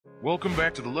Welcome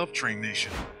back to the Love Train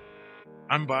Nation.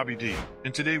 I'm BobbieD,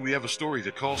 and today we have a story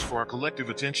that calls for our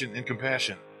collective attention and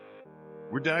compassion.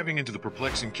 We're diving into the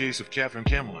perplexing case of Catherine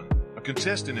Camilon, a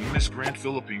contestant in Miss Grand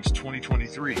Philippines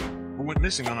 2023, who went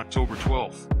missing on October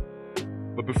 12th.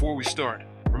 But before we start,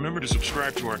 remember to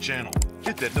subscribe to our channel,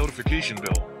 hit that notification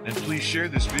bell, and please share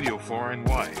this video far and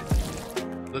wide.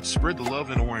 Let's spread the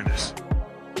love and awareness.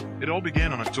 It all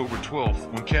began on October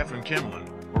 12th when Catherine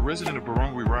Camilon, a resident of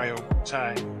Barangay Rio,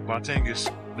 Tay,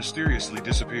 Batangas, mysteriously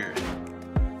disappeared.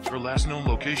 Her last known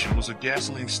location was a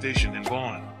gasoline station in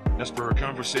Belmonte, as per her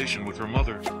conversation with her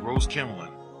mother, Rose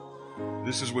Camilon.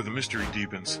 This is where the mystery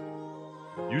deepens.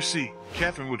 You see,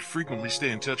 Catherine would frequently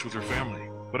stay in touch with her family,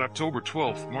 but October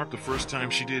 12th marked the first time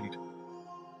she didn't.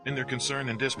 In their concern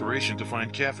and desperation to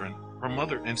find Catherine, her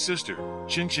mother and sister,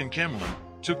 Chin Camilon,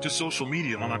 took to social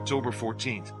media on October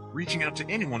 14th, reaching out to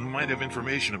anyone who might have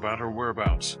information about her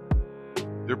whereabouts.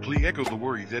 Their plea echoed the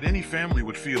worry that any family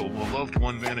would feel when a loved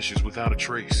one vanishes without a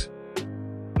trace.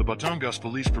 The Batangas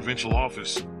Police Provincial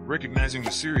Office, recognizing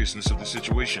the seriousness of the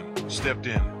situation, stepped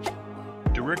in.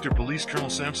 Director Police Colonel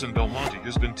Samson Belmonte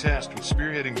has been tasked with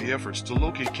spearheading the efforts to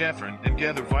locate Catherine and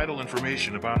gather vital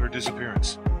information about her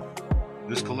disappearance.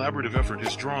 This collaborative effort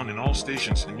has drawn in all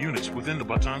stations and units within the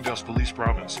Batangas Police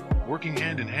Province, working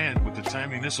hand in hand with the Tay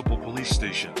Municipal Police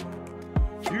Station.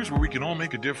 Here's where we can all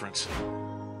make a difference.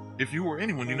 If you or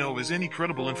anyone you know has any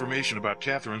credible information about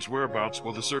Catherine's whereabouts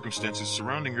or the circumstances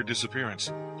surrounding her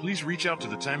disappearance, please reach out to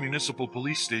the Tay Municipal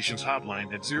Police Station's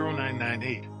hotline at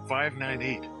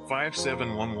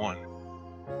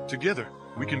 0998-598-5711. Together,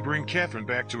 we can bring Catherine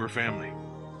back to her family.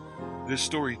 This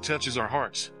story touches our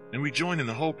hearts, and we join in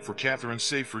the hope for Catherine's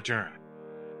safe return.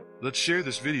 Let's share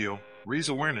this video, raise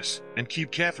awareness, and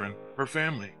keep Catherine, her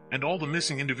family, and all the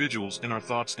missing individuals in our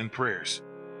thoughts and prayers.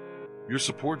 Your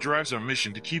support drives our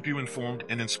mission to keep you informed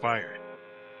and inspired.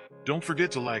 Don't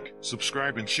forget to like,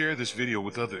 subscribe, and share this video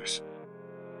with others.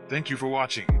 Thank you for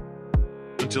watching.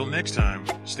 Until next time,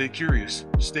 stay curious,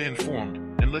 stay informed,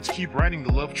 and let's keep riding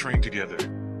the love train together.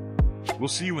 We'll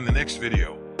see you in the next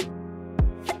video.